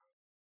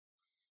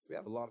We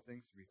have a lot of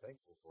things to be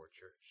thankful for,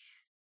 church.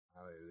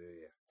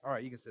 Hallelujah. All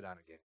right, you can sit down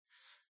again.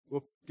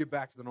 We'll get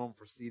back to the normal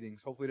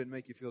proceedings. Hopefully it didn't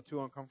make you feel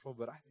too uncomfortable,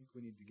 but I think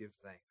we need to give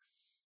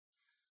thanks.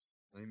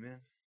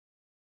 Amen.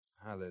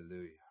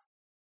 Hallelujah.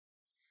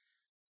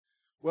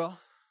 Well,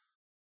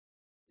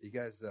 you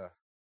guys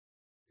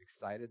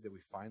excited that we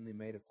finally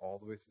made it all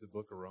the way through the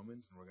book of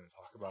Romans and we're going to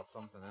talk about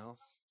something else?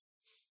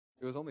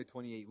 It was only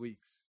 28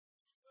 weeks.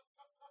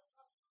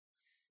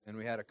 And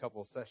we had a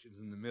couple sessions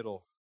in the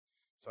middle.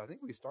 So I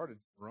think we started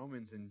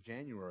Romans in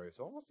January.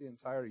 So almost the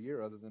entire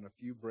year other than a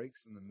few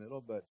breaks in the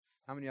middle. But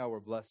how many of y'all were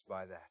blessed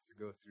by that,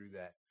 to go through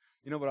that?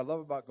 You know, what I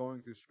love about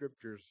going through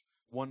scriptures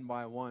one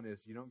by one is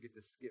you don't get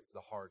to skip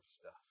the hard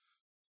stuff.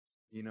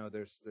 You know,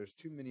 there's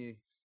too many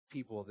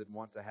people that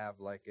want to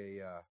have like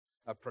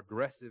a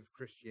progressive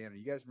Christianity.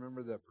 You guys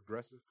remember the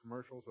progressive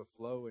commercials with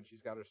Flo and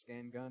she's got her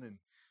scan gun and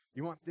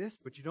you want this,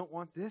 but you don't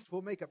want this?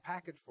 We'll make a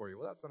package for you.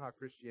 Well, that's not how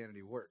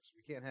Christianity works.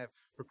 We can't have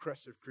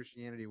progressive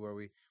Christianity where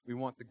we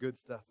want the good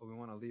stuff, but we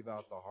want to leave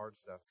out the hard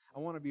stuff. I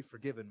want to be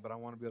forgiven, but I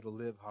want to be able to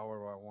live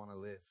however I want to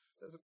live.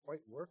 It doesn't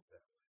quite work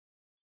that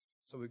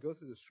way. So we go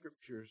through the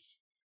scriptures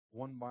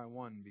one by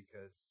one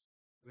because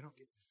we don't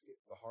get to skip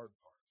the hard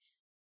parts.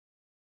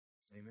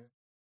 Amen?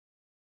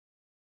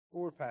 But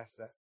we're past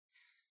that,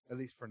 at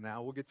least for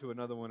now. We'll get to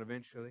another one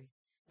eventually.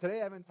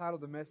 Today I've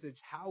entitled the message,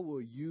 How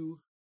Will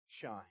You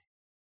Shine?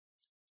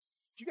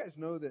 Did you guys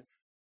know that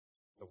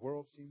the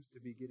world seems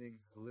to be getting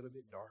a little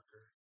bit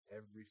darker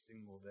every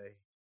single day?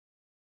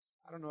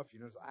 I don't know if you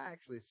noticed, I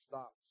actually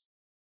stopped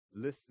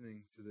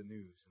listening to the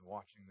news and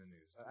watching the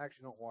news. I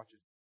actually don't watch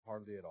it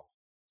hardly at all.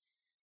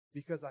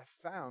 Because I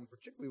found,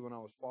 particularly when I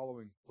was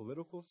following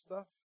political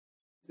stuff,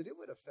 that it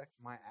would affect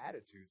my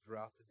attitude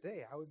throughout the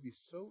day. I would be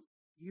so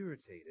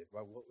irritated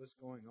by what was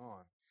going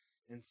on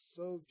and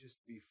so just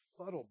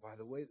befuddled by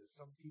the way that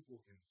some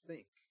people can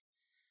think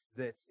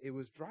that it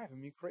was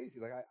driving me crazy.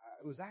 Like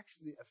it was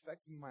actually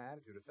affecting my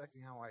attitude,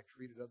 affecting how I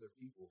treated other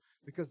people.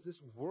 Because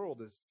this world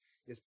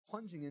is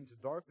plunging into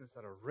darkness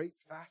at a rate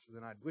faster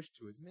than I'd wish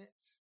to admit.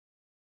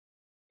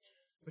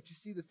 But you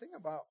see, the thing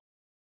about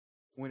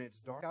when it's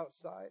dark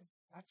outside,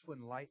 that's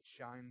when light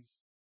shines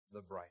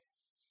the brightest.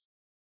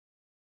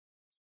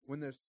 When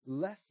there's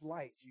less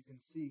light, you can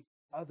see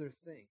other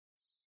things.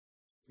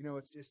 You know,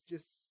 it's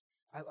just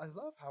I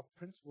love how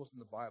principles in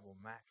the Bible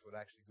match what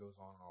actually goes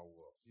on in our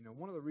world. You know,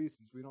 one of the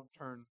reasons we don't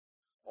turn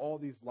all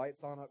these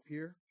lights on up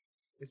here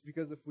is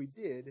because if we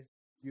did,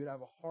 you'd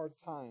have a hard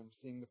time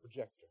seeing the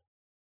projector.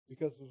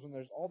 Because when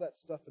there's all that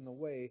stuff in the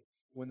way,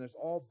 when there's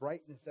all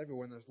brightness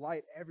everywhere, when there's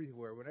light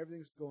everywhere, when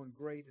everything's going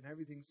great and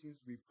everything seems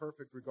to be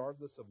perfect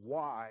regardless of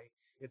why,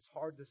 it's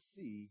hard to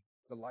see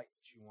the light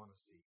that you want to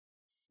see.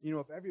 You know,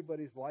 if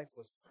everybody's life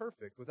was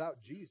perfect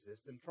without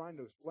Jesus, then trying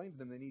to explain to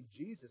them they need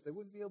Jesus, they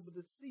wouldn't be able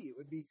to see. It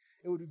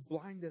would be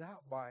blinded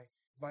out by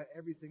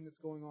everything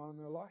that's going on in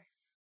their life.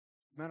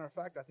 Matter of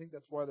fact, I think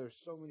that's why there's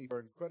so many who are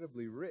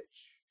incredibly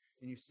rich,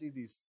 and you see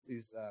these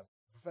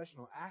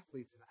professional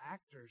athletes and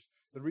actors.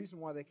 The reason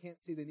why they can't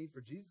see the need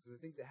for Jesus is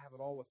they think they have it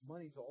all with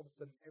money, so all of a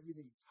sudden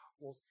everything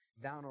topples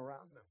down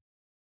around them.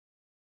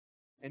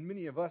 And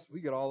many of us,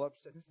 we get all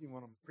upset. This isn't even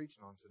what I'm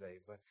preaching on today,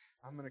 but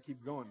I'm going to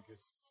keep going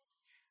because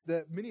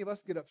many of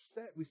us get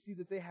upset. We see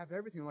that they have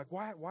everything. Like,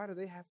 why do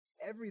they have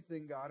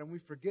everything, God? And we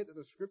forget that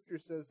the scripture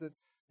says that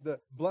the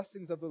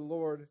blessings of the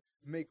Lord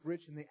make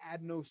rich and they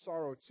add no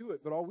sorrow to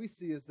it. But all we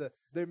see is that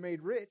they're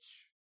made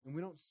rich and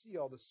we don't see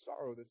all the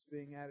sorrow that's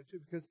being added to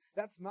it because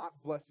that's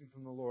not blessing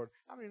from the Lord.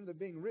 I mean, that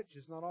being rich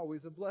is not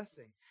always a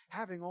blessing.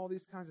 Having all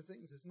these kinds of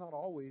things is not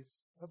always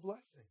a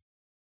blessing.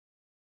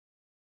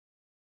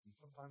 And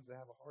sometimes they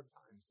have a hard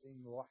time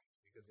seeing the light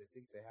because they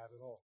think they have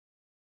it all.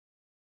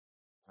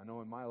 I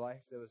know in my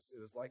life it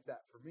was like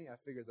that for me. I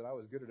figured that I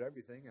was good at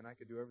everything and I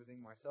could do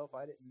everything myself.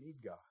 I didn't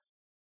need God.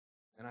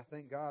 And I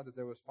thank God that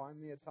there was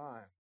finally a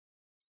time.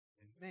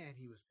 And man,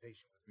 he was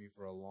patient with me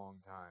for a long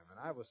time. And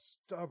I was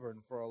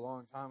stubborn for a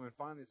long time and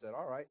finally said,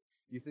 all right,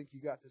 you think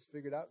you got this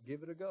figured out?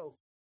 Give it a go.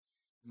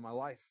 And my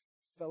life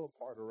fell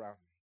apart around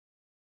me.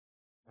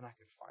 And I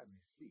could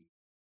finally see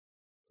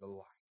the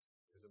light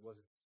because it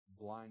wasn't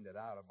blinded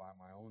out by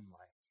my own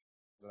light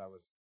that I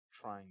was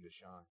trying to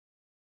shine.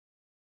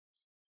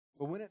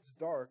 But when it's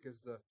dark, as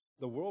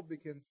the world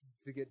begins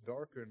to get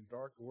darker and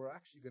darker, we're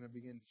actually going to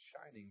begin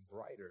shining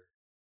brighter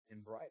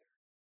and brighter.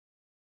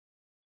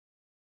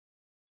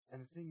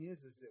 And the thing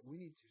is that we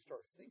need to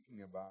start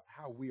thinking about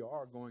how we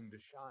are going to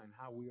shine,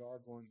 how we are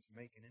going to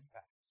make an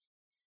impact.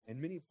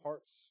 In many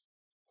parts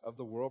of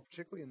the world,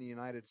 particularly in the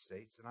United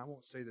States, and I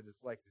won't say that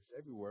it's like this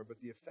everywhere,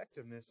 but the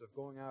effectiveness of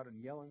going out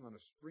and yelling on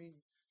a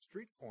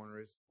street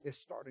corner is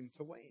starting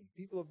to wane.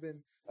 People have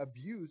been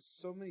abused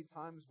so many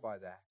times by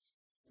that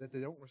they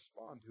don't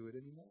respond to it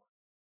anymore.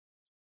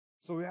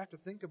 So we have to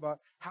think about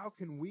how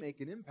can we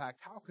make an impact?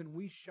 How can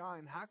we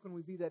shine? How can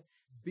we be that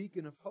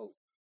beacon of hope?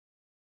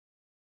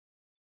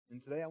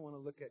 And today I want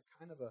to look at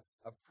kind of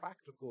a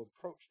practical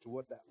approach to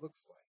what that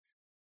looks like.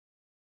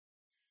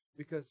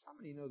 Because how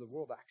many know the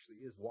world actually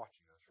is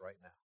watching us right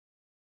now?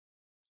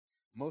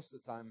 Most of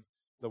the time,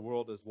 the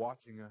world is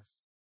watching us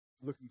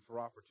looking for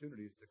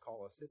opportunities to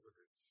call us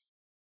hypocrites.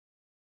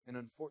 And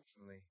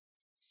unfortunately,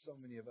 so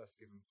many of us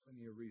give him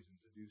plenty of reason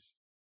to do so.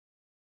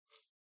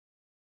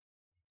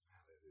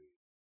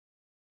 Hallelujah.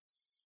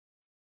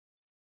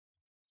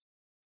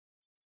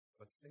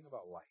 But the thing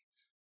about light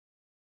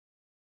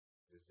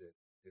is that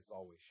it's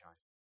always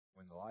shining.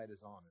 When the light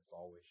is on, it's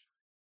always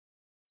shining.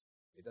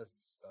 It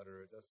doesn't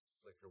stutter, it doesn't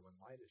flicker. When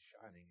light is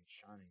shining, it's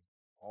shining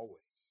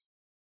always.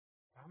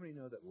 How many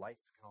know that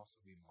lights can also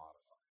be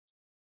modified?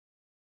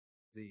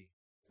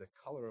 The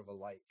color of a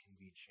light can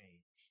be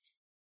changed.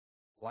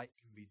 Light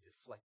can be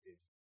deflected.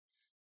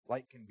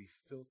 Light can be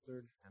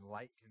filtered, and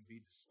light can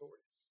be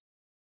distorted.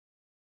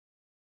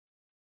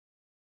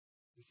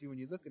 You see,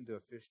 when you look into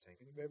a fish tank,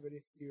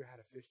 anybody here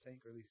had a fish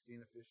tank or at least seen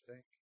a fish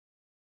tank?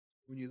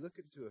 When you look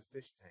into a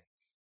fish tank,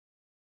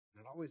 and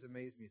it always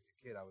amazed me as a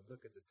kid, I would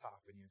look at the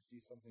top and you'd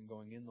see something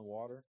going in the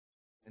water,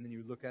 and then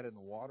you look at it in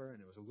the water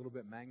and it was a little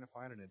bit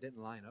magnified and it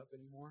didn't line up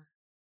anymore.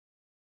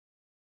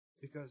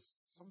 Because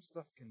some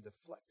stuff can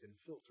deflect and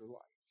filter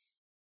light.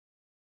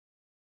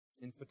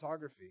 In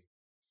photography,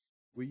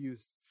 we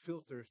use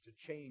filters to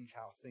change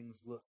how things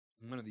look.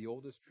 One of the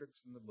oldest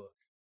tricks in the book.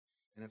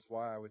 And that's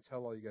why I would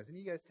tell all you guys, any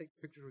of you guys take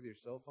pictures with your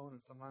cell phone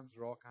and sometimes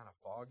they're all kind of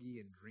foggy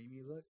and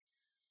dreamy look?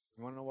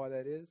 You want to know why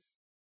that is?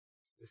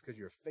 It's because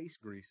your face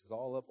grease is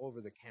all up over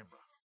the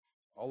camera,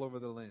 all over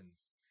the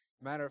lens.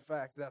 Matter of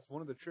fact, that's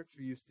one of the tricks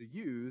we used to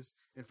use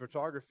in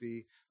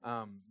photography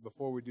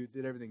before we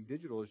did everything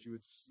digital. Is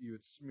you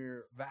would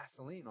smear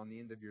Vaseline on the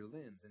end of your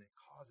lens, and it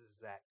causes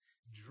that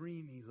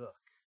dreamy look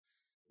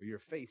where your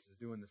face is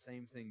doing the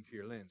same thing to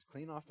your lens.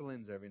 Clean off the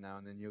lens every now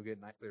and then, you'll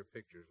get nice clear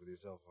pictures with your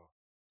cell phone.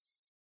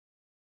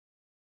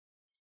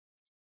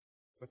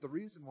 But the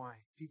reason why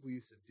people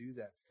used to do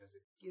that because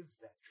it gives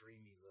that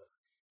dreamy look,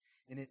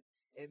 and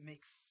it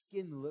makes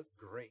skin look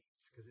great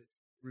because it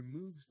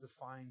removes the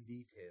fine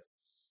details.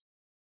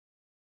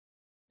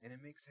 And it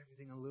makes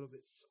everything a little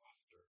bit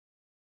softer.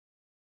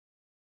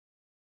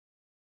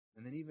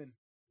 And then even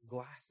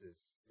glasses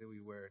that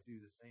we wear do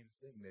the same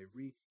thing. They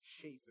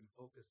reshape and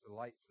focus the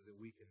light so that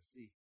we can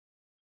see.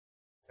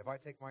 If I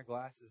take my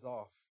glasses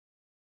off,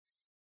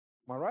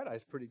 my right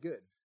eye is pretty good.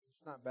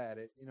 It's not bad.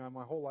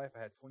 My whole life I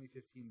had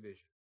 20/15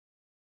 vision.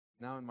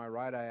 Now in my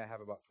right eye I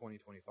have about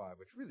 20/25,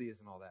 which really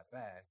isn't all that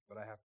bad, but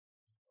I have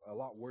a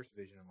lot worse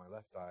vision in my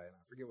left eye, and I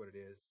forget what it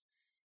is.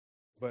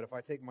 But if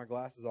I take my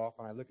glasses off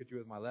and I look at you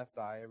with my left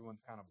eye,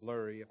 everyone's kind of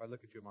blurry. If I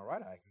look at you with my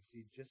right eye, I can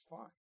see just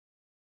fine.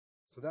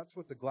 So that's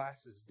what the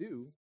glasses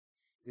do,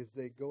 is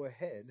they go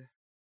ahead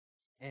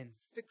and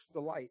fix the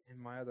light in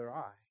my other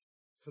eye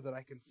so that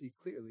I can see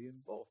clearly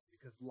in both,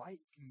 because light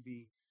can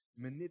be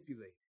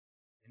manipulated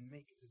and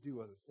make it to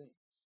do other things.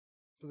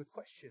 So the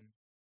question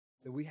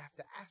that we have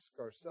to ask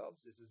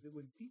ourselves is that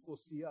when people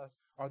see us,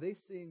 are they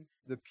seeing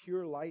the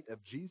pure light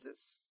of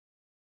Jesus?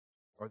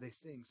 Or are they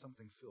seeing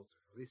something filtered?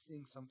 Are they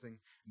seeing something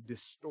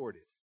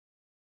distorted?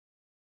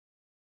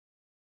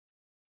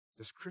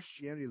 Does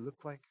Christianity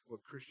look like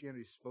what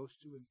Christianity is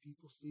supposed to when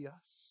people see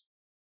us?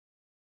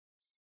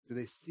 Do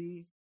they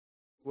see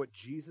what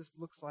Jesus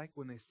looks like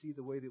when they see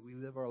the way that we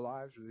live our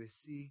lives? Or do they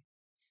see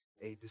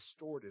a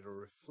distorted or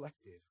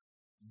reflected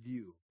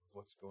view of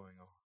what's going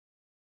on?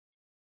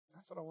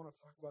 That's what I want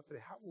to talk about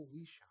today. How will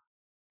we shine?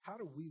 How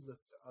do we look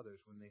to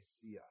others when they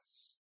see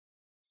us?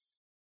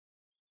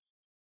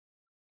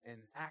 In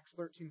Acts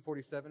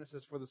 13:47, it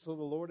says, "For so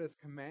the Lord has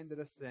commanded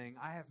us, saying,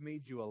 I have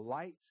made you a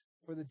light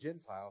for the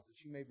Gentiles,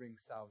 that you may bring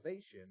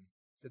salvation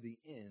to the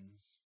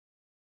ends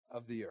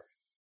of the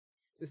earth."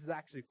 This is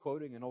actually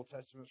quoting an Old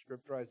Testament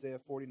scripture, Isaiah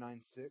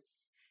 49:6.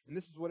 And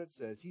this is what it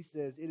says. He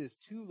says, "It is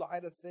too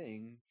light a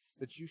thing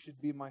that you should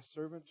be my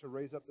servant to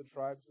raise up the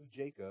tribes of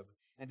Jacob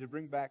and to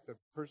bring back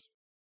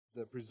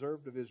the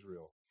preserved of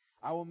Israel.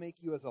 I will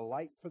make you as a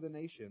light for the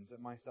nations, that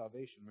my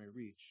salvation may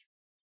reach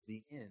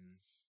the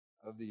ends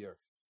of the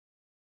earth."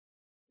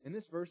 And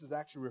this verse is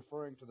actually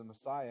referring to the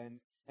Messiah,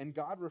 and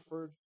God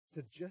referred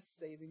to just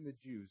saving the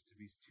Jews to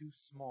be too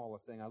small a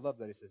thing. I love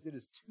that he says, "It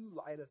is too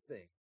light a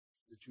thing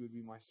that you would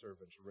be my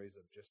servant to raise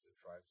up just the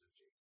tribes of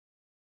Jacob."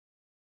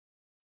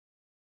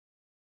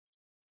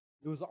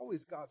 It was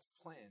always God's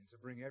plan to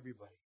bring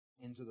everybody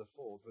into the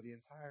fold, for the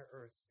entire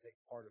earth to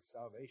take part of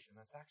salvation.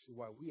 That's actually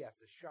why we have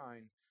to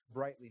shine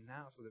brightly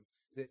now, so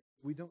that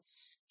we don't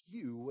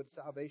skew what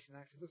salvation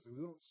actually looks like.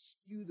 We don't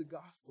skew the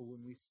gospel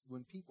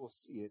when people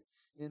see it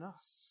in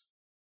us.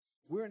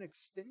 We're an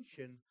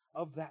extension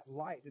of that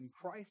light, and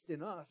Christ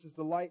in us is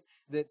the light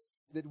that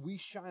we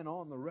shine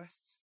on the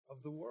rest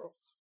of the world.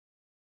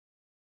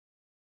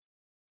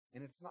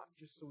 And it's not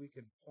just so we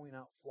can point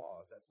out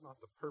flaws. That's not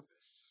the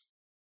purpose.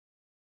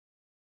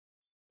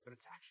 But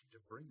it's actually to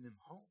bring them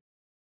home.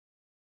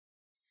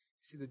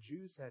 See, the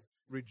Jews had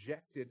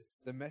rejected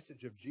the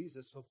message of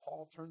Jesus, so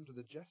Paul turned to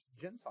the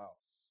Gentiles.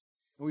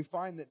 And we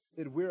find that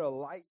we're a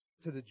light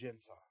to the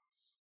Gentiles.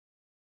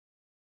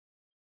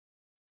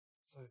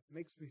 So it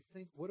makes me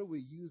think, what do we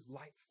use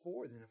light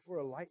for then? If we're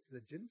a light to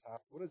the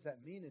Gentiles, what does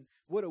that mean? And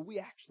what do we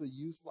actually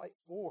use light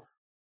for?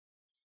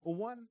 Well,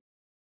 one,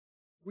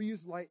 we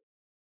use light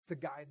to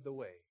guide the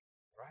way,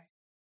 right?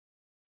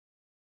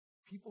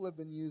 people have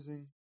been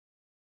using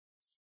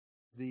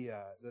the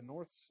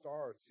North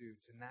Star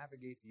to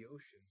navigate the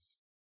oceans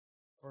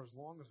for as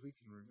long as we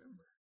can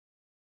remember.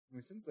 I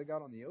mean, since they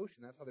got on the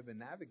ocean, that's how they've been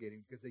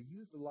navigating, because they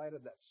use the light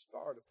of that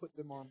star to put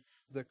them on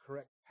the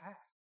correct path.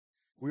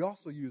 We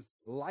also use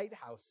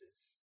lighthouses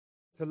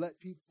to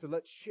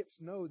let ships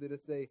know that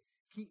if they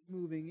keep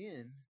moving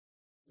in,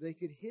 they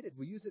could hit it.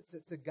 We use it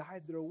to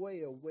guide their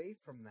way away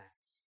from that.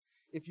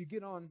 If you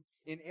get on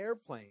an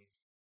airplane,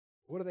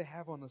 what do they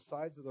have on the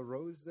sides of the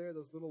roads there?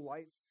 Those little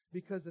lights?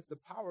 Because if the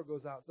power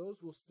goes out, those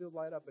will still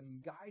light up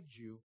and guide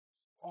you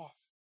off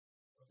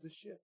of the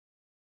ship.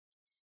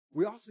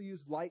 We also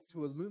use light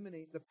to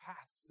illuminate the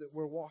paths that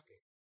we're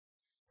walking.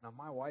 Now,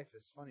 my wife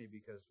is funny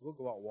because we'll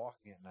go out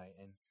walking at night,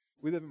 and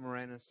we live in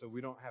Marana, so we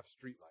don't have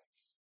street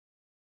lights.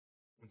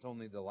 It's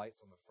only the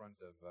lights on the front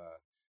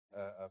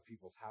of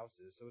people's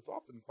houses, so it's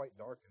often quite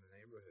dark in the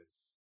neighborhoods.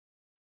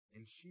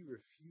 And she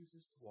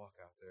refuses to walk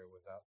out there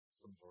without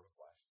some sort of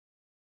flashlight.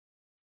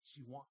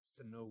 She wants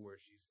to know where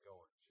she's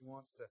going. She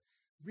wants to,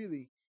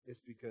 really, it's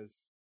because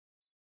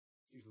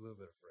she's a little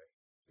bit afraid.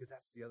 Because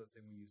that's the other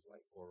thing we use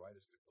light for, right,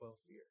 is to quell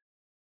fear.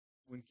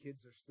 When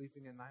kids are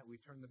sleeping at night,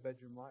 we turn the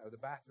bedroom light or the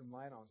bathroom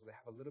light on so they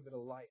have a little bit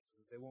of light so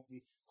that they won't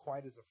be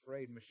quite as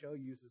afraid. Michelle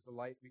uses the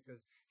light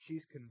because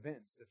she's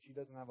convinced if she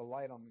doesn't have a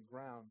light on the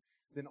ground,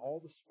 then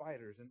all the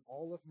spiders in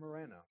all of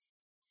Marana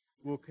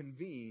will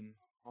convene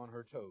on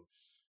her toes.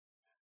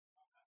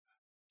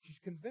 She's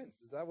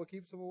convinced. Is that what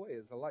keeps them away?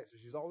 Is the light. So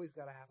she's always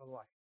got to have a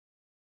light.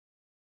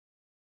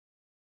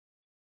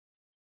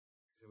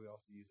 So we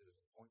also use it as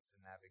a point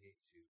to navigate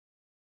to.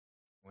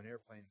 When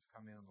airplanes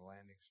come in on the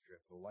landing strip,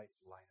 the lights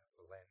light up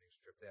the landing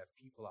strip. They have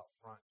people out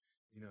front,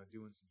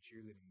 doing some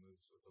cheerleading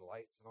moves with the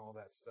lights and all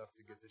that stuff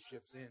to get the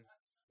ships in,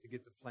 to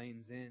get the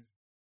planes in.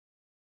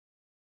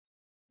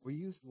 We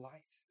use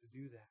light to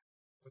do that.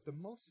 But the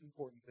most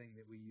important thing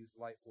that we use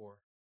light for,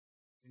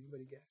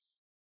 anybody guess?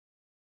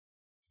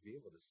 To be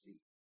able to see.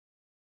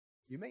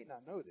 You may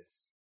not know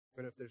this,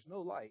 but if there's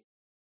no light,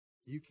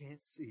 you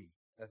can't see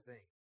a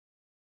thing.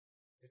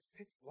 It's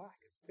pitch black.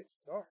 It's pitch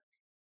dark.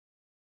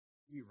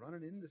 You be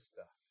running into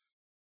stuff.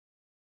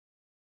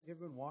 You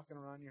ever been walking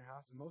around your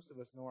house? And most of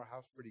us know our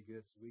house pretty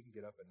good, so we can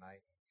get up at night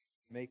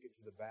and make it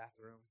to the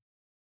bathroom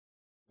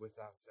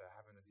without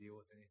having to deal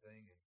with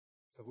anything. And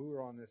so we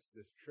were on this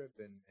trip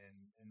in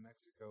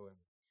Mexico,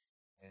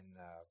 and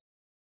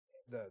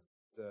the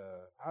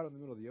out in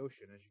the middle of the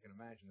ocean, as you can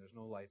imagine, there's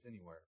no lights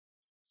anywhere.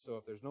 So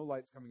if there's no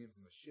lights coming in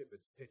from the ship,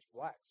 it's pitch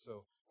black.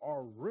 So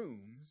our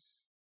rooms,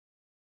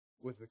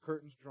 with the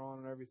curtains drawn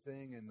and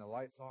everything, and the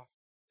lights off,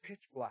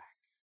 pitch black.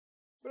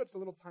 But it's a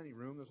little tiny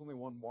room. There's only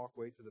one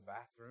walkway to the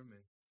bathroom,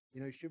 and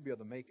you should be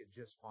able to make it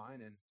just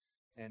fine.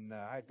 And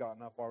I had gotten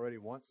up already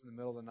once in the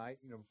middle of the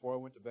night, before I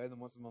went to bed, and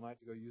once in the middle of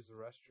the night to go use the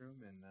restroom,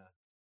 and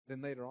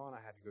then later on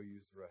I had to go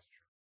use the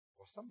restroom.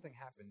 Well, something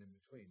happened in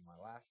between my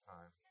last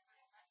time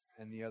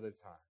and the other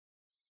time.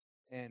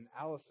 And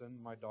Allison,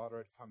 my daughter,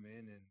 had come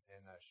in, and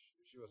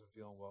she wasn't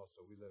feeling well,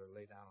 so we let her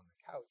lay down on the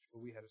couch. But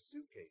we had a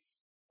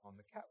suitcase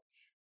on the couch.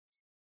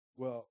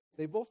 Well,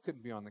 they both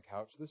couldn't be on the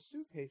couch. So the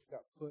suitcase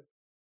got put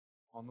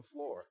on the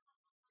floor.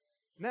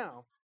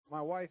 Now,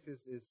 my wife is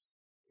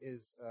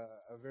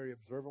a very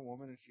observant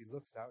woman, and she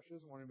looks out. She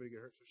doesn't want anybody to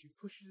get hurt, so she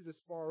pushes it as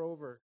far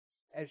over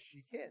as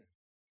she can,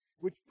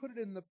 which put it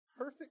in the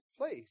perfect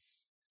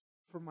place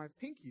for my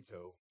pinky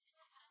toe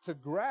to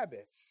grab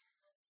it.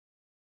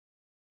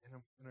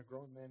 And a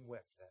grown man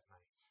wept that night.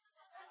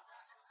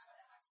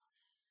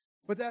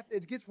 But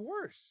it gets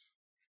worse.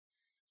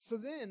 So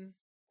then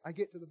I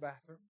get to the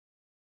bathroom,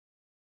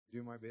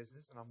 do my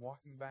business, and I'm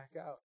walking back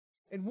out.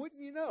 And wouldn't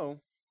you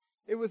know,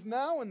 it was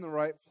now in the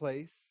right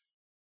place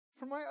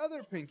for my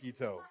other pinky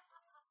toe.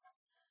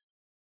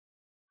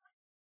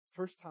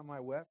 First time I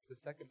wept, the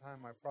second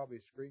time I probably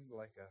screamed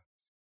like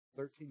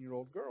a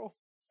 13-year-old girl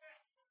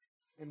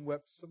and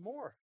wept some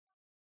more.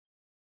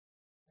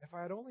 If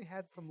I had only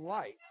had some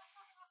lights,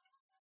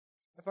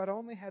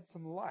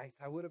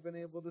 I would have been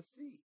able to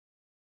see.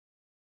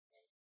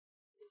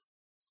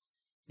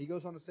 He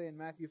goes on to say in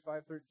Matthew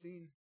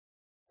 5:13,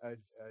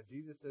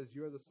 Jesus says,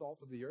 "You are the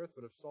salt of the earth,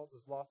 but if salt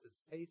has lost its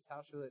taste,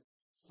 how shall its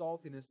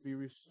saltiness be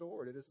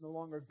restored? It is no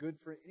longer good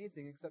for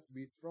anything except to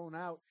be thrown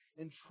out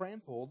and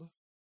trampled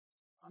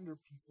under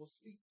people's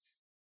feet."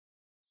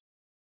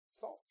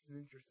 Salt's an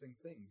interesting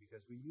thing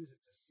because we use it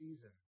to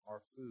season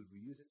our food. We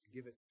use it to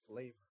give it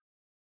flavor.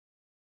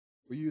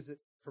 We use it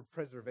for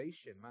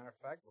preservation. Matter of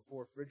fact,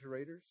 before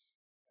refrigerators,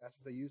 that's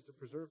what they use to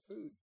preserve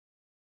food.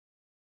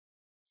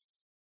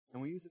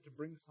 And we use it to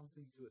bring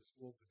something to its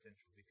full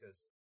potential,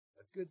 because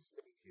a good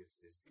steak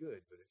is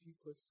good, but if you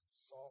put some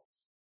salt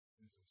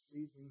and some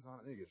seasonings on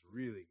it, I think it's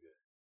really good.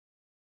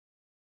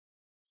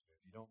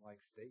 If you don't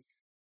like steak,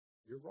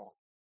 you're wrong.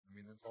 I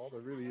mean, that's all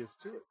there really is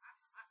to it.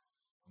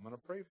 I'm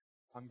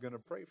going to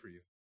pray for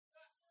you.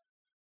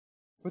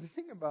 But the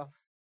thing about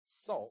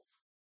salt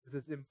is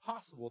it's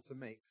impossible to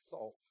make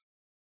salt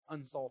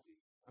unsalty.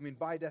 I mean,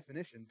 by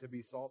definition, to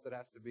be salt, it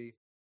has to be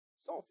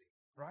salty,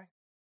 right?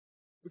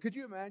 But could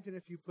you imagine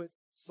if you put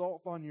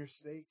salt on your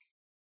steak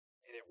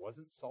and it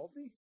wasn't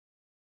salty?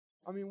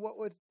 I mean, what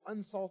would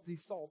unsalty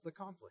salt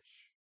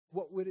accomplish?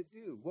 What would it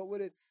do? What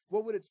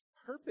would its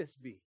purpose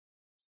be?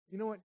 You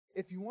know what?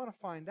 If you want to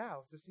find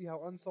out to see how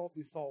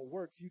unsalty salt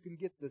works, you can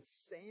get the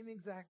same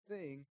exact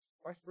thing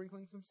by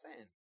sprinkling some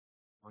sand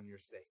on your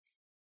steak.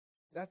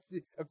 That's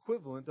the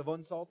equivalent of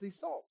unsalty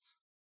salt.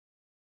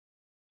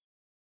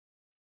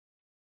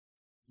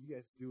 You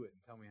guys do it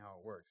and tell me how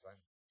it works.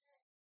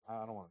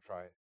 I don't want to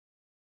try it.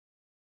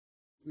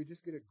 We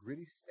just get a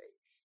gritty steak.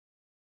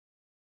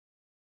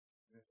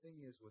 And the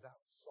thing is,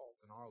 without salt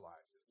in our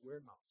lives, if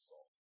we're not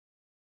salt,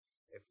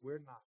 if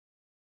we're not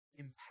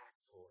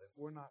impactful, if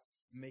we're not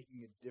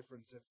making a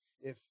difference,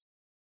 if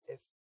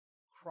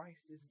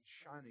Christ isn't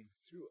shining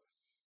through us,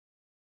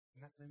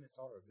 then that limits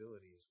our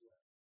ability as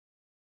well.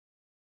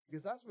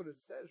 Because that's what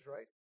it says,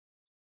 right?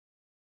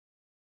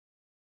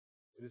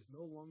 It is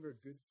no longer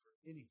good for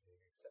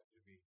anything except to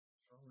be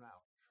thrown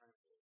out,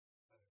 trampled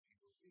by other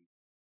people's feet.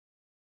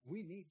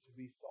 We need to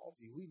be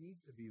salty. We need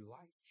to be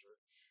light,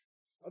 church.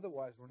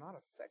 Otherwise, we're not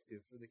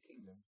effective for the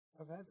kingdom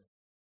of heaven.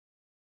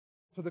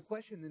 So the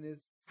question then is,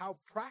 how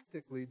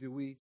practically do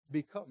we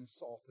become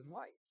salt and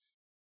light?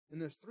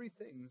 And there's three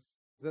things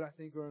that I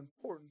think are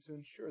important to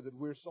ensure that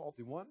we're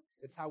salty. One,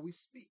 it's how we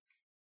speak.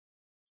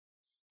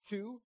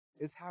 Two,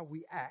 is how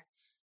we act.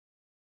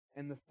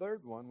 And the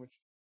third one, which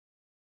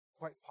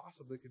quite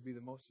possibly could be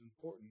the most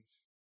important,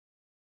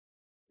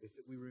 is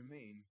that we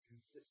remain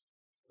consistent.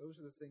 Those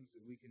are the things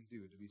that we can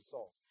do to be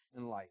salt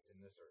and light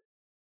in this earth.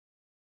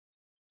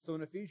 So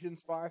in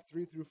Ephesians 5,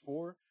 3 through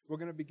 4, we're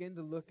going to begin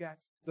to look at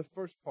the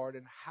first part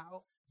and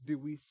how do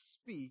we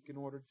speak in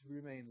order to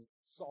remain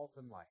salt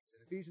and light.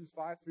 In Ephesians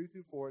 5, 3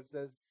 through 4, it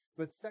says,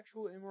 "But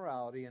sexual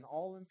immorality and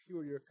all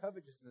impurity or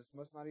covetousness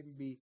must not even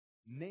be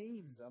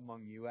named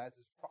among you as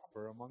is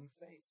proper among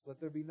saints. Let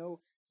there be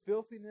no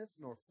filthiness,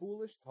 nor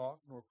foolish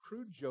talk, nor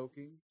crude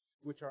joking,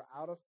 which are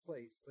out of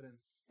place, but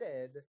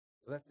instead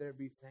let there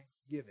be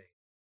thanksgiving."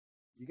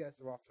 You guys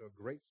are off to a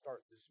great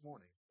start this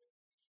morning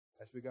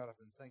as we got up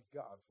and thanked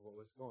God for what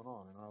was going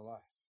on in our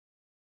life.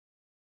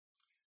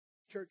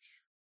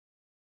 Church,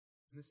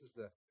 this is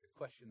the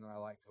question that I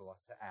like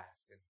to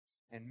ask,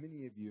 and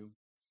many of you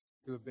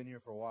who have been here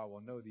for a while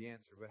will know the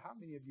answer, but how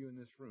many of you in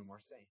this room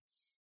are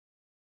saints?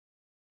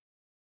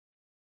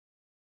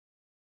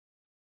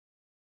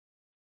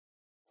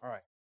 All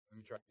right, let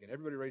me try again.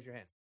 Everybody raise your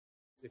hand.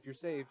 If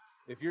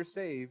you're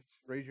saved,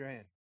 raise your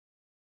hand.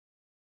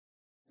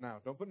 Now,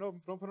 don't put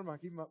them on,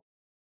 keep them up.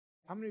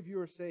 How many of you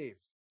are saved?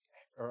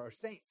 Or are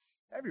saints?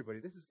 Everybody,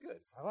 this is good.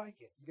 I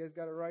like it. You guys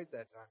got it right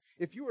that time.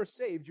 If you are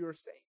saved, you're a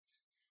saint.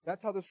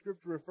 That's how the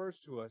scripture refers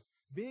to us.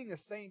 Being a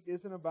saint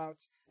isn't about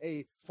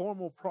a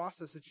formal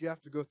process that you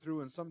have to go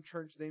through and some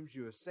church names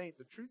you a saint.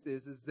 The truth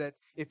is that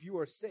if you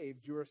are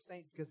saved, you're a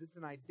saint because it's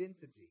an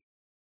identity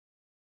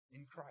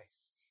in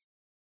Christ.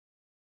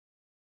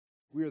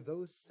 We are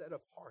those set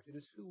apart. It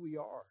is who we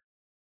are.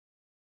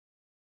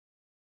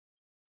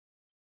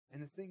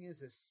 And the thing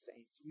is, as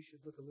saints, we should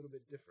look a little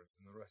bit different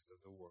than the rest of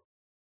the world.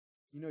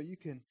 You know, you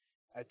can,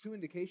 two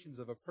indications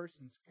of a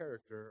person's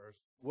character are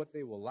what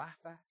they will laugh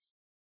at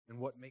and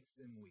what makes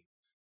them weep.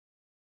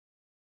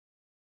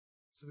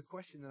 So the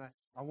question that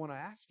I want to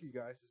ask you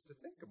guys is to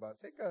think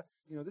about,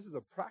 this is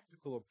a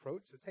practical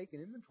approach, so take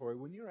an inventory.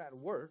 When you're at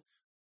work,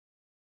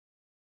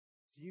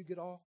 do you get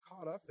all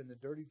caught up in the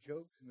dirty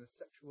jokes and the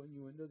sexual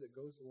innuendo that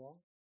goes along?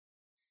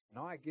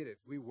 Now, I get it.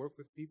 We work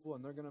with people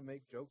and they're going to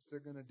make jokes. They're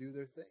going to do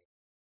their thing.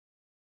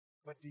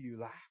 But do you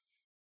laugh?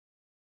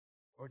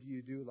 Or do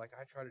you do like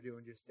I try to do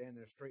and just stand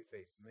there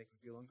straight-faced and make them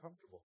feel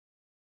uncomfortable?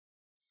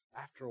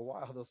 After a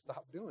while, they'll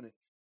stop doing it.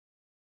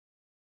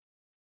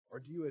 Or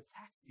do you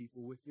attack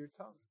people with your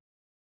tongue?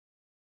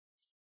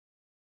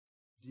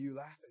 Do you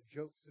laugh at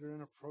jokes that are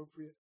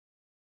inappropriate?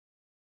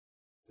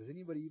 Does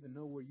anybody even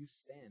know where you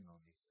stand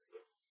on these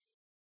things?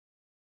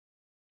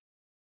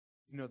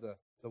 You know, the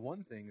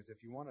one thing is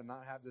if you want to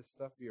not have this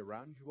stuff be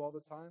around you all the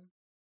time,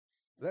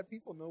 let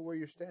people know where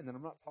you're standing.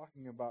 I'm not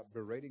talking about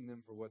berating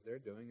them for what they're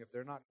doing. If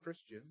they're not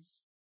Christians,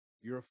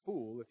 you're a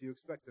fool if you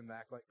expect them to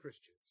act like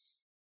Christians.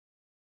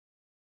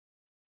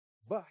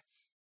 But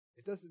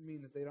it doesn't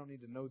mean that they don't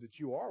need to know that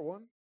you are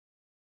one.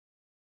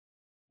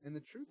 And the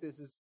truth is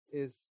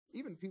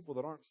even people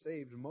that aren't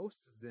saved,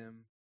 most of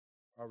them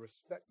are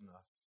respect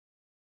enough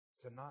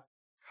to not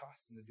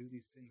cost them to do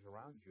these things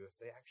around you if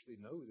they actually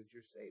know that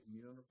you're saved and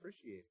you don't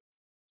appreciate it.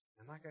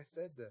 And like I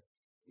said,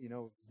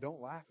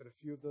 don't laugh at a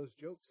few of those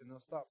jokes and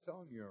they'll stop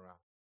telling them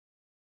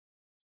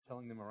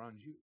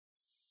around you.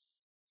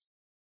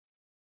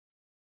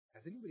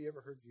 Has anybody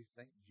ever heard you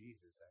thank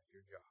Jesus at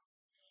your job?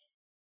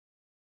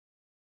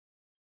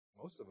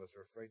 Most of us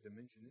are afraid to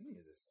mention any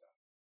of this stuff.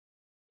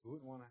 We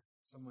wouldn't want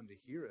someone to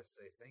hear us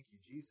say, "Thank you,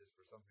 Jesus,"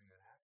 for something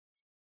that happened.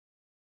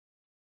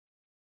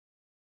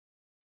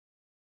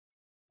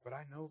 But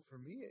I know for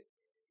me,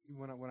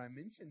 when I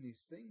mention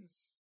these things,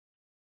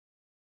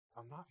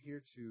 I'm not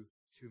here to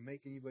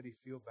make anybody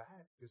feel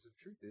bad, because the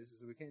truth is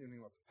that we can't do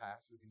anything about the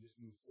past. We can just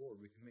move forward.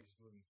 We can make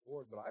just moving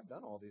forward. But I've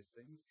done all these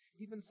things.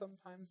 Even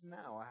sometimes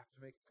now I have to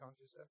make a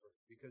conscious effort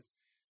because,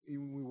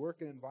 we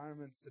work in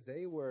environments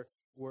today where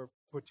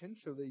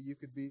potentially you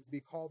could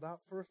be called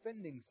out for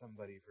offending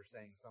somebody for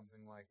saying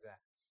something like that.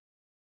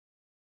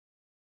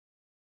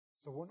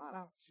 So we're not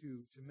out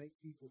to make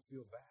people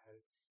feel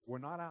bad. We're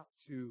not out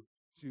to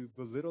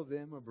belittle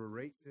them or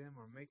berate them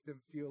or make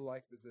them feel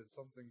like that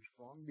something's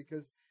wrong,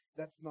 because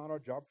that's not our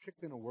job.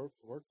 Particularly in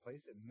a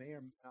workplace, it may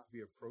or may not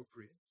be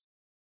appropriate.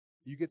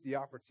 You get the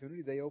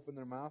opportunity, they open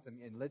their mouth and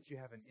let you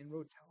have an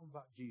inroad, tell them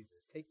about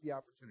Jesus. Take the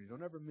opportunity.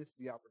 Don't ever miss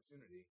the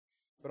opportunity.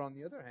 But on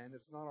the other hand,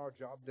 it's not our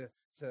job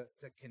to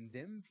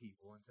condemn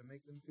people and to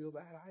make them feel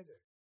bad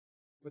either.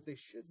 But they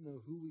should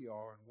know who we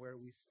are and where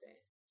we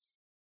stand.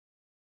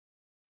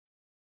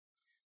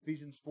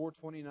 Ephesians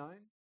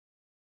 4:29,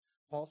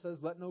 Paul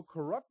says, "Let no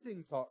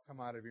corrupting talk come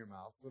out of your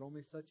mouth, but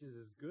only such as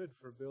is good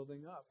for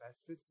building up, as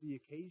fits the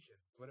occasion,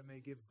 but it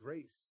may give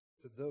grace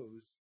to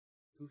those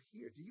who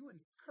hear." Do you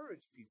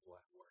encourage people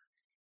at work?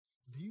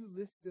 Do you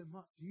lift them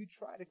up? Do you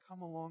try to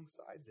come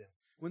alongside them?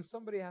 When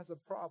somebody has a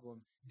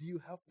problem, do you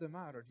help them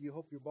out, or do you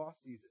hope your boss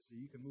sees it so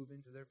you can move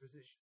into their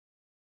position?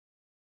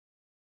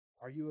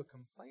 Are you a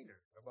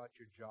complainer about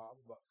your job,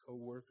 about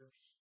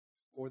coworkers,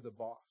 or the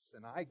boss?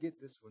 And I get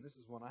this one. This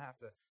is one I have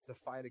to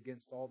fight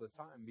against all the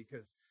time,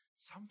 because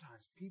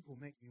sometimes people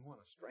make me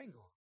want to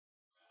strangle them.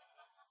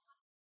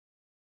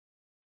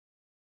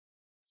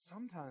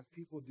 Sometimes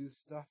people do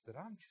stuff that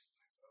I'm just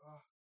like,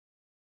 oh,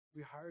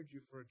 we hired you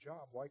for a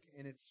job. Why can't?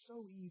 And it's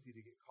so easy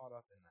to get caught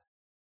up in that.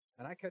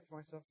 And I catch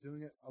myself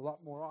doing it a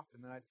lot more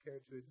often than I'd care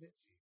to admit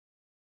to you.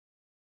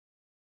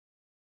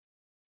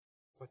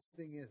 But the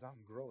thing is,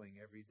 I'm growing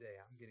every day.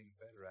 I'm getting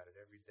better at it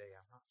every day.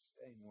 I'm not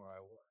staying where I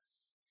was.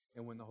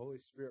 And when the Holy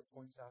Spirit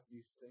points out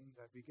these things,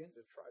 I begin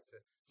to try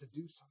to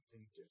do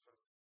something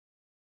differently.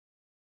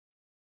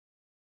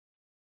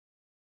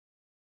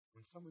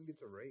 When someone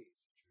gets a raise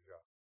at your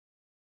job,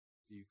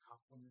 do you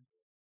compliment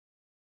them?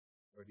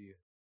 Or do you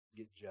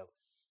get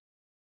jealous?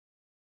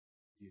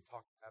 Do you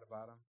talk bad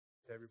about them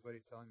to everybody,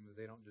 telling them that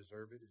they don't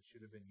deserve it, it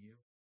should have been you?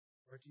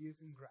 Or do you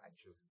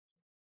congratulate them?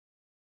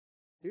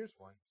 Here's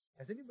one.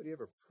 Has anybody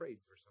ever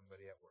prayed for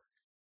somebody at work?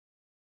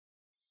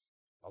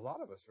 A lot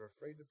of us are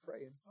afraid to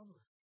pray in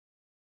public.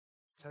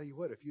 Tell you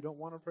what, if you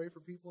don't want to pray for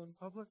people in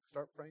public,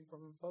 start praying for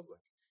them in public.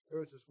 There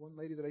was this one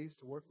lady that I used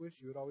to work with.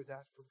 She would always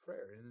ask for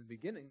prayer. And in the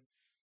beginning,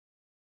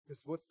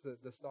 what's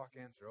the stock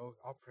answer? Oh,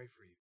 I'll pray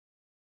for you.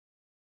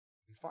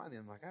 And finally,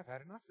 I'm like, I've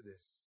had enough of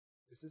this.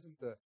 This isn't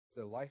the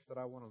life that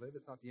I want to live.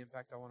 It's not the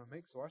impact I want to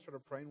make. So I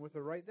started praying with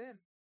her right then.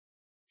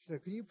 She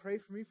said, "Can you pray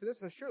for me for this?"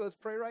 I said, "Sure, let's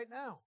pray right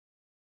now."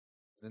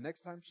 The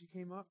next time she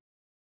came up,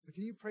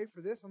 "Can you pray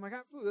for this?" I'm like,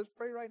 "Absolutely, let's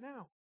pray right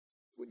now."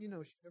 Wouldn't you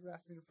know, she never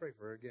asked me to pray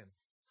for her again.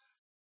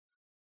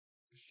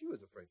 She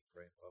was afraid to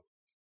pray in public.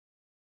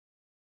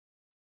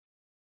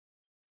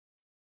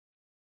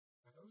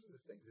 But those are the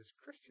things. As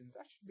Christians,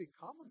 that should be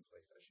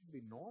commonplace. That should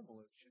be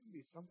normal. It shouldn't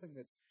be something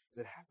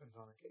that happens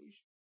on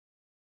occasion.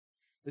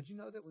 Did you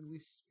know that when we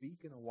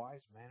speak in a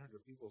wise manner to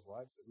people's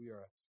lives, that we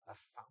are a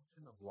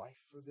fountain of life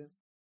for them?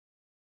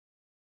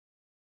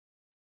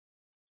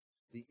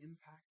 The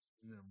impact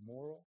in their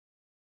morals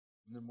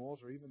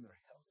or even their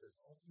health is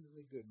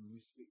ultimately good when we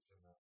speak to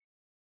them.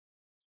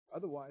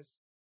 Otherwise,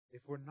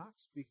 if we're not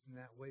speaking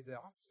that way, the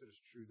opposite is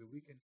true, that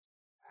we can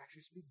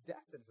actually speak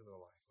death into their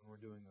life when we're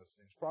doing those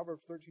things.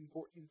 Proverbs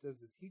 13:14 says,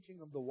 "The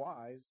teaching of the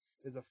wise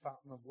is a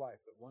fountain of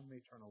life, that one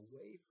may turn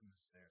away from the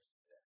snares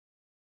of death."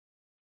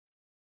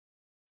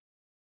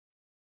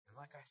 And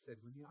like I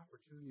said, when the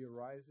opportunity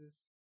arises,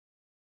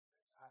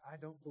 I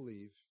don't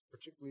believe,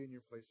 particularly in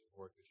your place of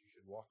work, that you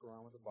should walk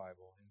around with a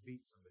Bible and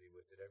beat somebody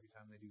with it every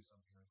time they do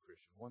something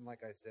unchristian. One,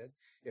 like I said,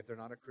 if they're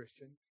not a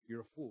Christian,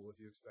 you're a fool if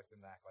you expect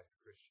them to act like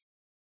a Christian.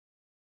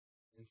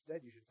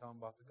 Instead, you should tell them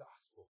about the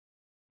gospel,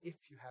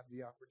 if you have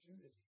the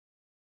opportunity.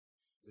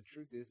 The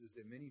truth is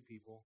that many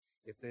people,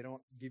 if they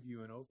don't give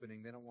you an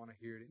opening, they don't want to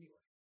hear it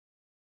anyway.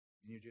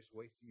 And you're just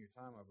wasting your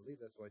time. I believe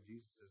that's why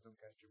Jesus says, "Don't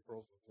cast your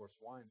pearls before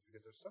swine,"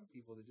 because there's some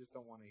people that just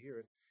don't want to hear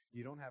it.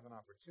 You don't have an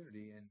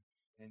opportunity, and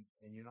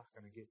you're not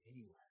going to get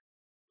anywhere.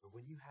 But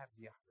when you have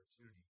the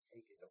opportunity,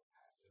 take it. Don't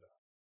pass it up.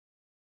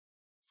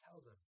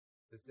 Tell them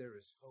that there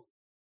is hope.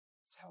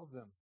 Tell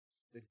them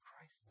that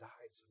Christ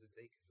died so that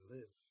they could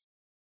live.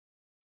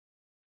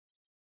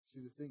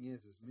 See, the thing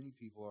is many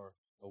people are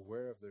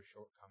aware of their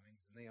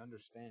shortcomings, and they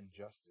understand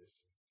justice.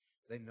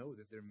 They know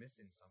that they're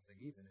missing something,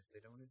 even if they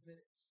don't admit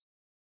it.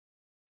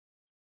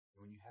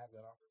 And when you have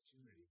that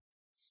opportunity,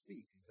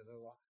 speak into their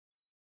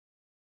lives.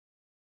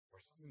 Or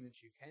something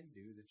that you can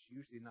do that's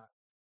usually not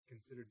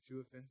considered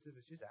too offensive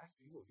is just ask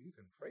people if you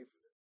can pray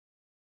for them.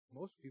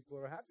 Most people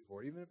are happy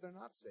for it, even if they're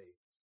not saved.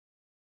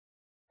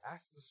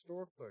 Ask the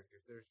store clerk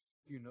if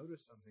you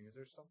notice something. Is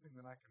there something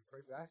that I can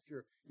pray for? Ask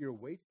your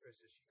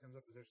waitress as she comes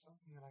up, is there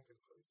something that I can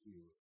pray for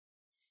you with?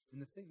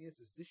 And the thing is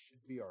this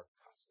should be our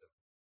custom,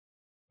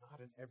 not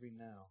an every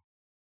now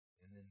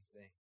and then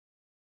thing.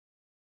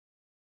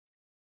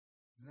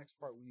 The next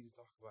part we need to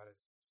talk about is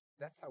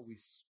that's how we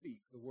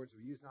speak, the words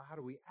we use. Now, how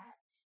do we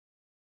act?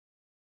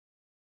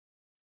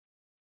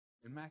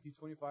 In Matthew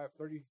 25:34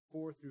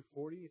 through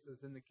 40, it says,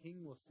 Then the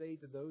king will say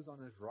to those on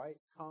his right,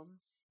 Come,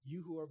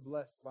 you who are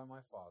blessed by my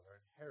Father,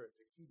 inherit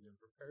the kingdom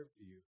prepared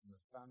for you from the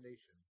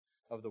foundation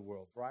of the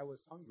world. For I was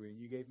hungry, and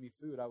you gave me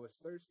food. I was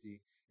thirsty,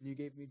 and you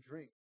gave me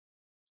drink.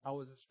 I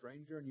was a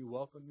stranger, and you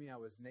welcomed me. I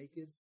was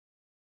naked,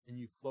 and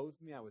you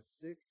clothed me. I was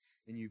sick,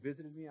 and you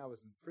visited me. I was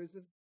in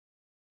prison,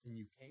 and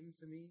you came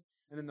to me.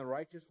 And then the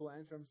righteous will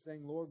answer him,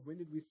 saying, Lord, when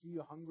did we see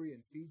you hungry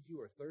and feed you,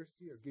 or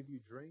thirsty, or give you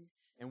drink?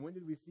 And when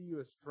did we see you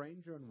a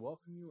stranger and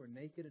welcome you, or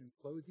naked and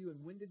clothe you?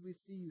 And when did we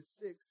see you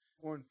sick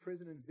or in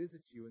prison and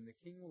visit you? And the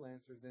king will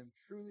answer them,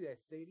 Truly I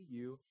say to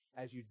you,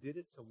 as you did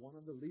it to one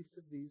of the least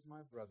of these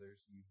my brothers,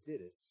 you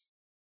did it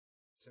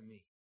to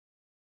me.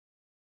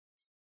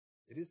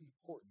 It is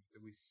important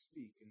that we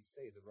speak and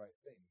say the right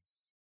things.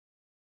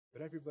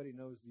 But everybody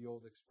knows the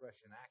old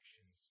expression,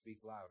 actions speak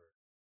louder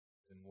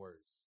than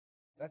words.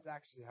 That's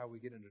actually how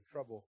we get into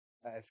trouble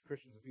as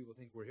Christians, and people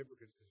think we're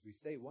hypocrites because we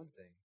say one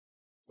thing,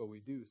 but we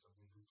do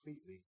something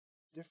completely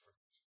different.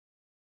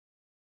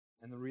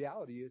 And the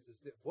reality is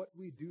that what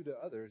we do to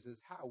others is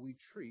how we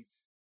treat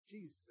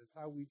Jesus. It's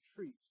how we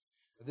treat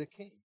the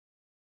King.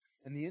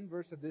 And the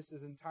inverse of this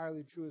is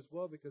entirely true as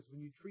well, because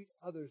when you treat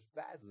others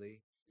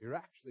badly, you're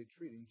actually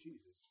treating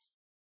Jesus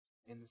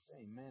in the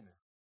same manner.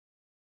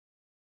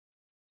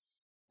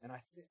 And I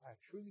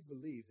truly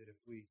believe that if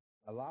we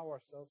allow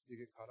ourselves to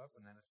get caught up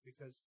in that, it's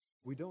because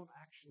we don't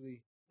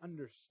actually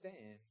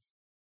understand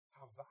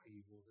how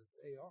valuable that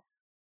they are.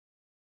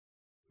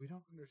 We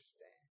don't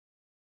understand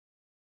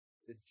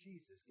that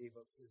Jesus gave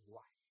up his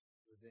life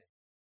for them.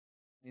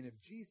 And if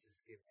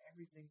Jesus gave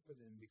everything for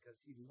them because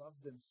he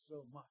loved them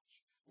so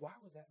much, why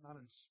would that not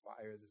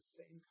inspire the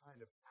same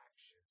kind of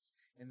actions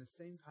and the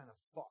same kind of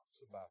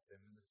thoughts about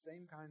them and the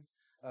same kinds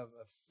of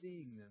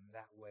seeing them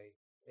that way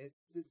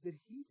that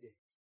he did?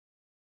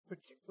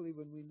 Particularly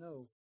when we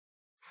know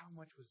how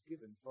much was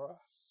given for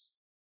us.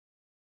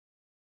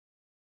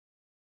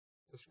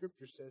 The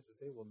scripture says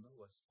that they will know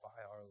us by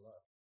our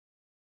love.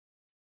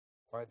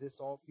 By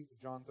this all people,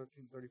 John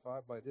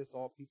 13:35, by this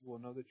all people will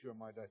know that you are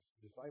my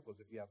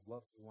disciples if you have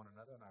love for one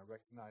another. And I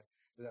recognize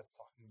that that's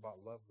talking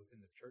about love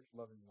within the church,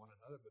 loving one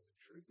another. But the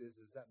truth is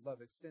that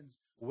love extends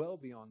well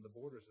beyond the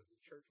borders of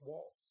the church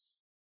walls.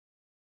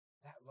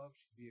 That love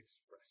should be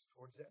expressed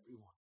towards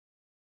everyone.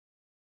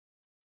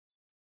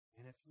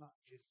 And it's not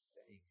just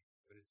saying it,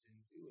 but it's in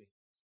doing it.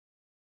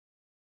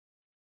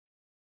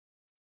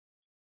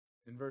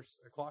 In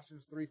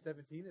Colossians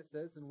 3:17, it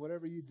says, And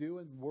whatever you do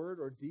in word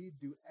or deed,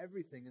 do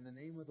everything in the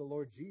name of the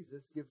Lord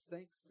Jesus. Give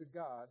thanks to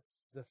God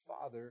the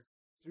Father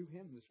through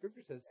him. The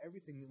scripture says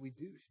everything that we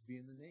do should be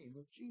in the name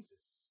of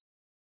Jesus.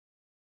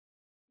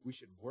 We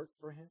should work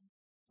for him,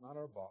 not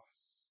our boss.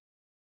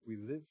 We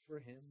live for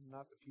him,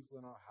 not the people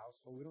in our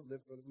household. We don't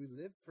live for them. We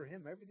live for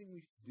him. Everything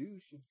we do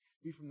should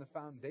be from the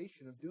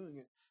foundation of doing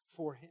it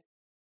for him.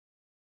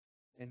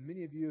 And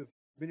many of you have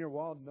been here a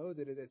while know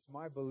that it's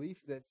my belief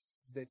that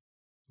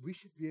we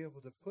should be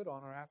able to put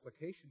on our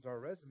applications, our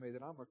resume,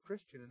 that I'm a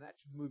Christian, and that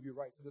should move you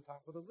right to the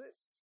top of the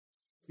list.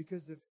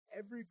 Because if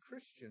every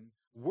Christian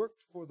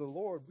worked for the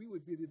Lord, we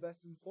would be the best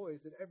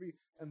employees that every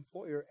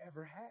employer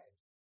ever had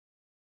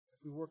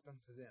if we worked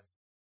unto them.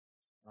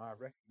 Now, I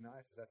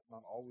recognize that that's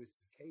not always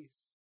the case,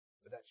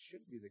 but that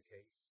should be the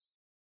case.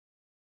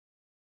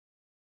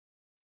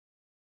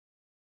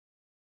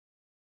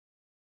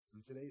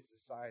 In today's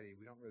society,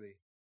 we don't really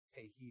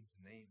pay heed to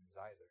names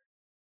either.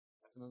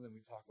 That's another thing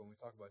we talk when we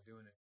talk about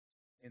doing it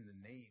in the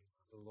name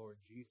of the Lord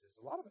Jesus.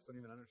 A lot of us don't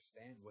even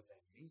understand what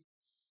that means.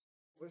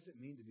 What does it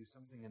mean to do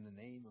something in the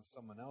name of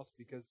someone else?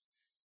 Because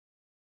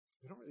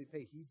we don't really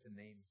pay heed to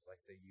names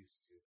like they used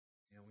to.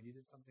 You know, when you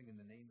did something in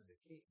the name of the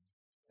king,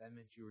 that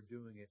meant you were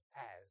doing it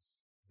as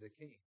the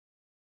king.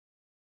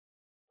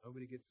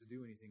 Nobody gets to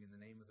do anything in the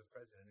name of the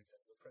president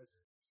except the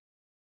president.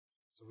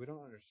 So we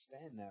don't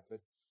understand that,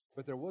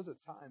 but there was a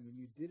time when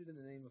you did it in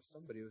the name of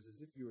somebody. It was as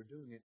if you were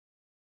doing it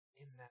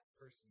in that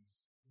person's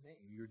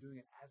name. You were doing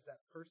it as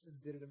that person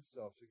did it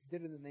himself. So if you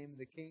did it in the name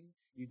of the king,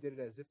 you did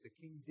it as if the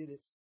king did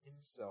it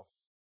himself.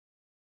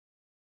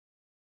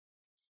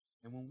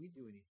 And when we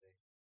do anything,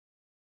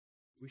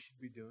 we should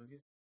be doing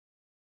it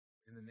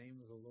in the name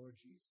of the Lord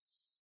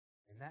Jesus.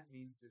 And that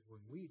means that when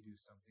we do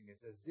something,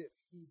 it's as if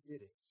he did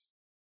it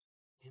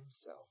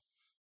himself.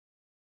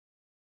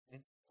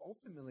 And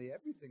ultimately,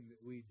 everything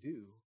that we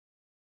do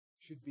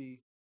should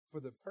be for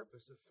the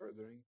purpose of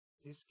furthering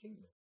his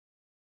kingdom.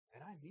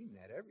 And I mean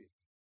that,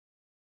 everything.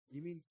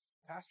 You mean,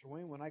 Pastor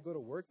Wayne, when I go to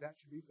work, that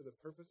should be for the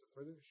purpose of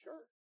furthering?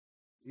 Sure.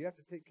 You have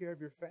to take care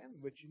of your family,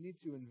 but you need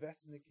to invest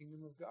in the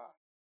kingdom of God.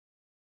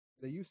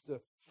 They used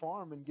to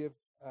farm and give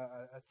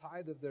a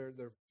tithe of their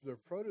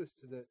produce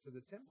to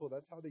the temple.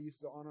 That's how they used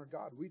to honor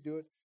God. We do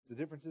it. The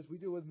difference is we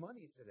do it with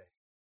money today.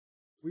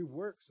 We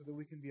work so that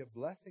we can be a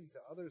blessing to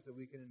others, that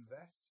we can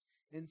invest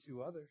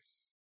into others.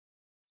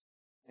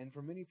 And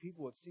for many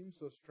people, it seems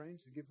so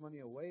strange to give money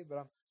away, but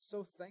I'm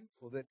so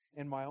thankful that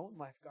in my own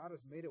life, God has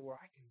made it where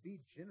I can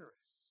be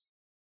generous.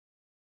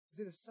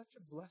 Because it is such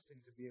a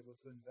blessing to be able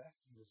to invest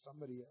into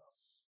somebody else.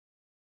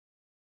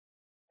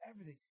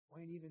 Everything.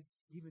 Wayne,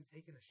 even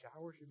taking a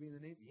shower should be in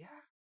the name.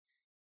 Yeah.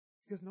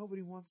 Because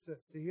nobody wants to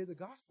hear the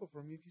gospel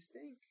from you if you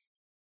stink.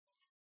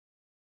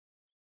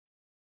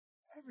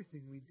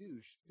 Everything we do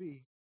should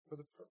be for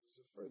the purpose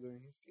of furthering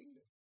His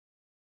kingdom.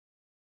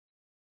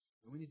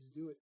 And we need to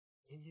do it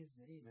in His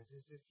name as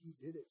if He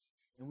did it.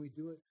 And we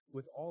do it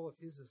with all of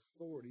His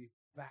authority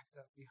backed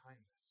up behind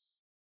us.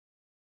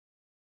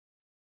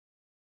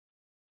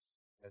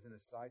 As an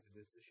aside to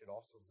this should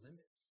also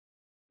limit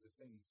the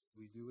things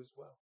we do as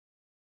well.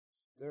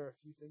 There are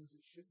a few things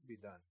that shouldn't be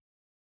done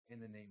in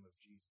the name of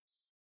Jesus.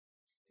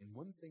 And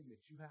one thing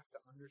that you have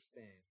to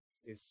understand,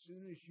 as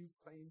soon as you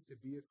claim to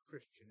be a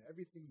Christian,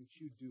 everything that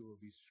you do will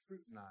be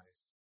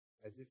scrutinized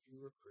as if you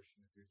were a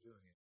Christian if you're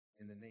doing it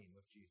in the name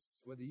of Jesus,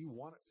 whether you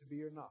want it to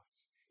be or not.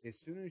 As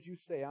soon as you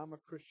say, I'm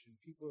a Christian,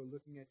 people are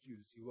looking at you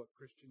to see what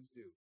Christians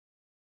do.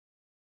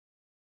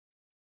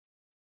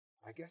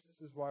 I guess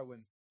this is why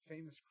when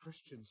famous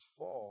Christians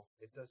fall,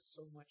 it does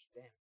so much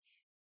damage.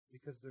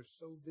 Because they're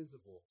so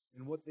visible.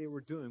 And what they were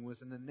doing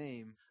was in the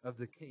name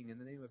of the King, in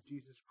the name of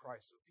Jesus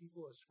Christ. So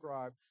people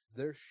ascribe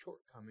their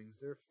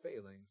shortcomings, their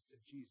failings to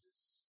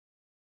Jesus,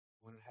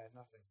 when it had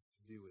nothing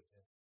to do with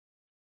Him.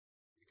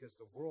 Because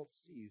the world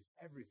sees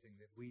everything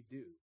that we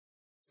do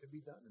to be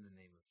done in the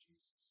name of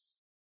Jesus.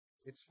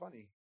 It's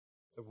funny.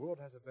 The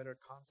world has a better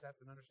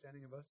concept and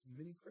understanding of us than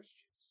many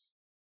Christians.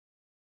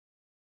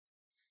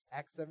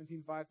 Acts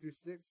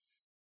 17:5-6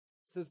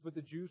 says, but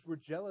the Jews were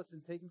jealous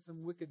in taking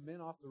some wicked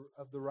men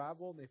of the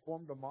rabble, and they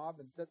formed a mob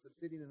and set the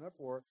city in an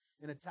uproar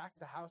and attacked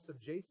the house of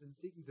Jason,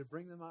 seeking to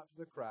bring them out to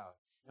the crowd.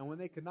 And when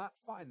they could not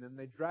find them,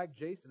 they dragged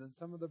Jason and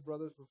some of the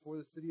brothers before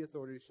the city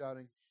authorities,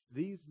 shouting,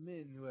 these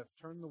men who have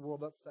turned the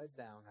world upside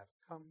down have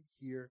come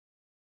here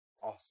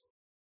also.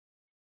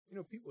 You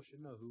know, people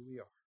should know who we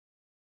are.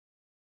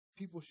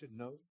 People should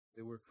know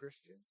that we're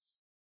Christians.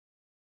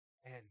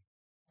 And,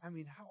 I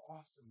mean, how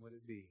awesome would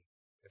it be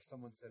if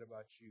someone said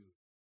about you,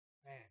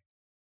 man,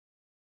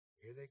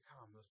 here they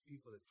come, those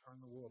people that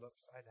turn the world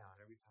upside down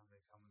every time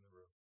they come in the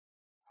room.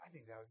 I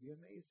think that would be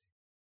amazing.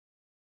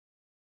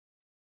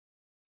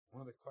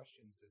 One of the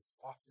questions that's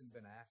often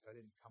been asked, I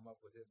didn't come up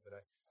with it, but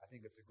I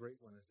think it's a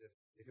great one, is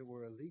if it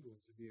were illegal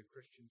to be a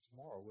Christian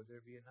tomorrow, would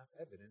there be enough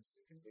evidence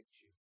to convict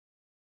you?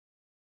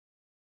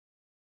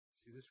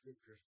 See, the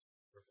scripture's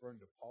referring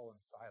to Paul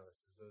and Silas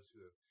as those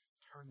who have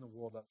turned the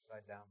world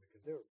upside down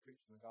because they were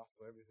preaching the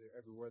gospel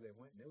everywhere they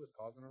went, and it was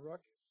causing a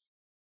ruckus.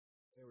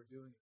 They were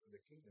doing it for the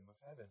kingdom of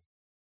heaven.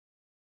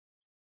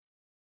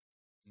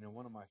 You know,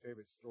 one of my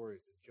favorite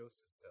stories that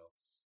Joseph tells,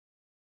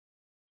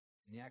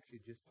 and he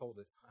actually just told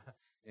it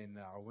in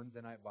our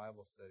Wednesday night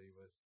Bible study,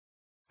 was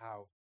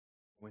how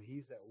when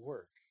he's at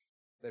work,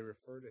 they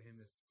refer to him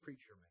as the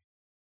preacher man.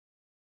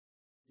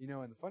 You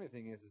know, and the funny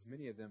thing is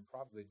many of them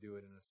probably do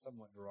it in a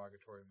somewhat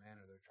derogatory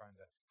manner. They're trying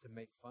to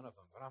make fun of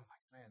him. But I'm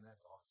like, man,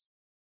 that's awesome.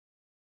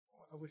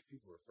 I wish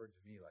people referred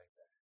to me like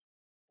that.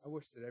 I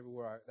wish that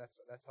everywhere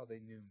that's how they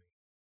knew me.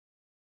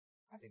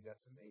 I think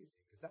that's amazing,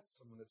 because that's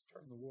someone that's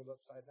turned the world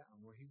upside down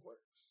where he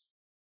works.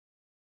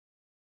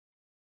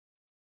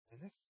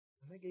 And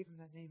they gave him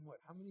that name,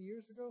 how many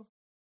years ago?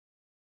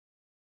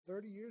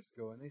 30 years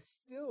ago, and they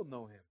still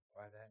know him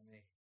by that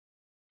name.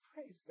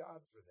 Praise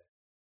God for that.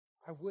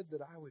 I would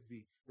that I would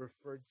be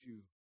referred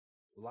to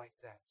like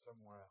that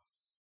somewhere else.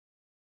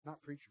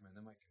 Not preacher man,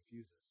 that might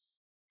confuse us.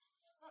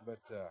 But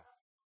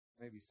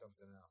maybe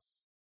something else.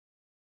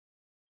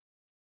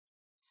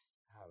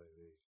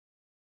 Hallelujah.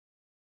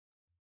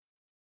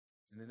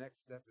 And the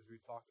next step, as we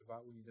talked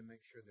about, we need to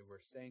make sure that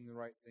we're saying the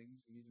right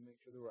things. We need to make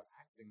sure that we're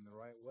acting the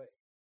right way,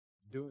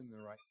 doing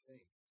the right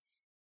things.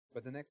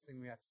 But the next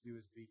thing we have to do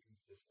is be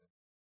consistent.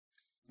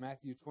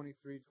 Matthew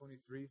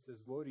 23:23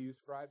 says, woe to you,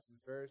 scribes and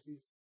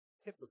Pharisees,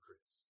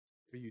 hypocrites,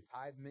 for you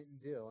tithe mint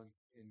and dill and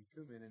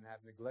cumin, and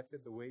have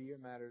neglected the weightier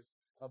matters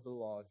of the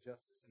law,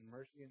 justice and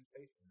mercy and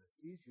faithfulness.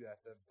 These you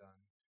have to have done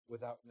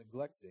without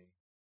neglecting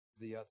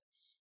the others.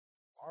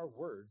 Our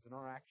words and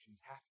our actions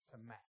have to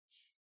match.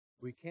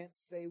 We can't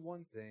say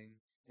one thing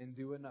and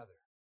do another.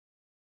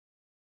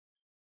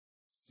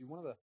 See, one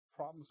of the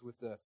problems with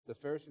the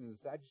Pharisees and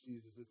the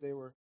Sadducees is that they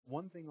were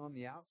one thing on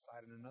the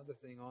outside and another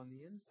thing on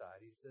the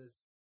inside. He says,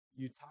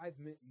 you tithe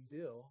mint and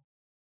dill,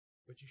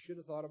 but you should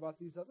have thought about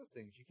these other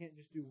things. You can't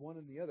just do one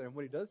and the other. And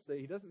what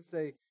he doesn't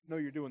say, no,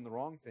 you're doing the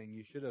wrong thing.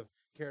 You should have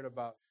cared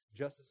about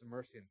justice and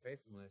mercy and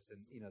faithfulness,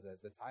 and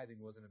the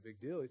tithing wasn't a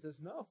big deal. He says,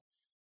 no,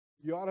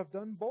 you ought to have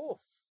done both.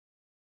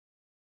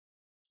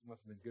 It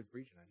must have been good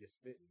preaching. I just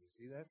spit. You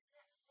see that?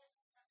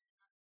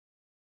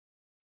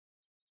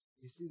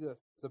 You see,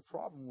 the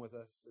problem with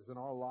us is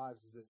in our lives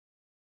is that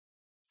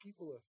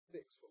people have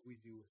fixed what we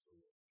do with the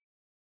Lord.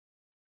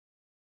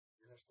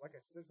 And like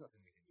I said, there's nothing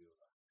we can do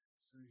about it.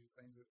 As soon as you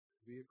claim to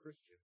be a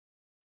Christian,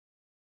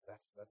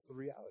 that's the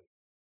reality.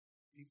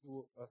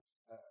 People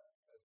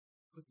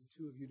put the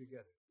two of you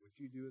together. What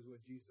you do is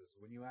what Jesus.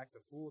 When you act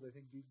a fool, they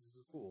think Jesus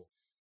is a fool.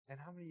 And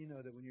how many of you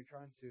know that when you're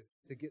trying to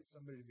get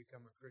somebody to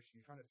become a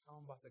Christian, you're trying to tell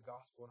them about the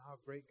gospel and how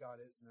great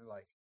God is, and they're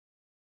like,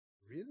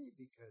 really?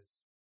 Because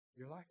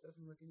your life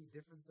doesn't look any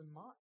different than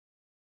mine.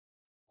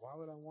 Why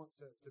would I want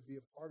to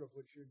be a part of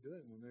what you're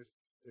doing when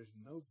there's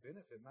no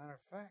benefit? Matter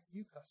of fact,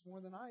 you cuss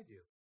more than I do.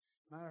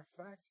 Matter of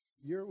fact,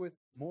 you're with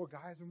more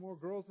guys or more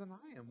girls than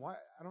I am. Why?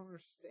 I don't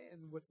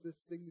understand what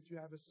this thing that you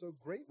have is so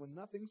great when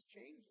nothing's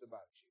changed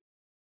about you.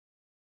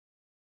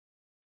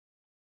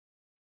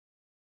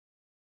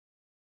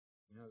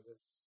 You know,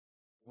 that's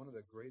one of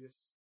the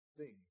greatest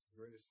things, the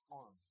greatest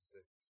harms, is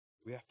that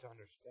we have to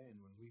understand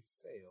when we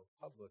fail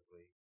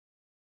publicly,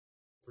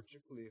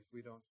 particularly if we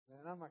don't,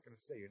 and I'm not going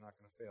to say you're not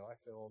going to fail. I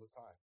fail all the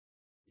time,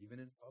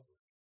 even in public.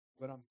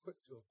 But I'm quick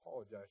to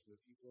apologize to the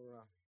people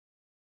around me.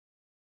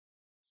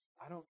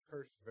 I don't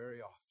curse very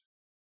often,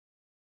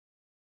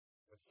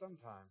 but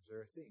sometimes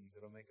there are things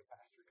that'll make a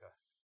pastor cuss.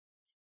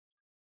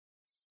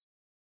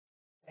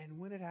 And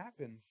when it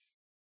happens,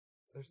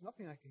 there's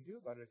nothing I can do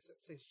about it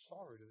except say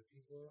sorry to the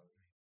people around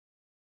me.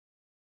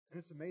 And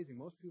it's amazing.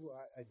 Most people,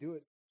 I do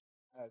it.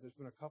 There's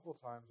been a couple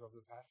times over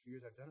the past few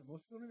years I've done it.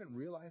 Most people don't even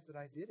realize that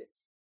I did it.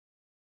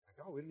 Like,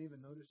 oh, we didn't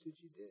even notice that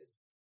you did.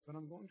 But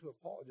I'm going to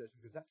apologize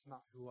because that's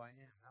not who I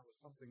am. That was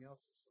something else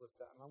that slipped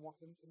out, and I want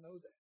them to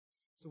know that.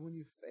 So when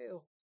you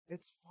fail,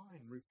 it's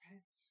fine.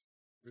 Repent.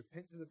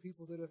 Repent to the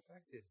people that are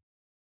affected.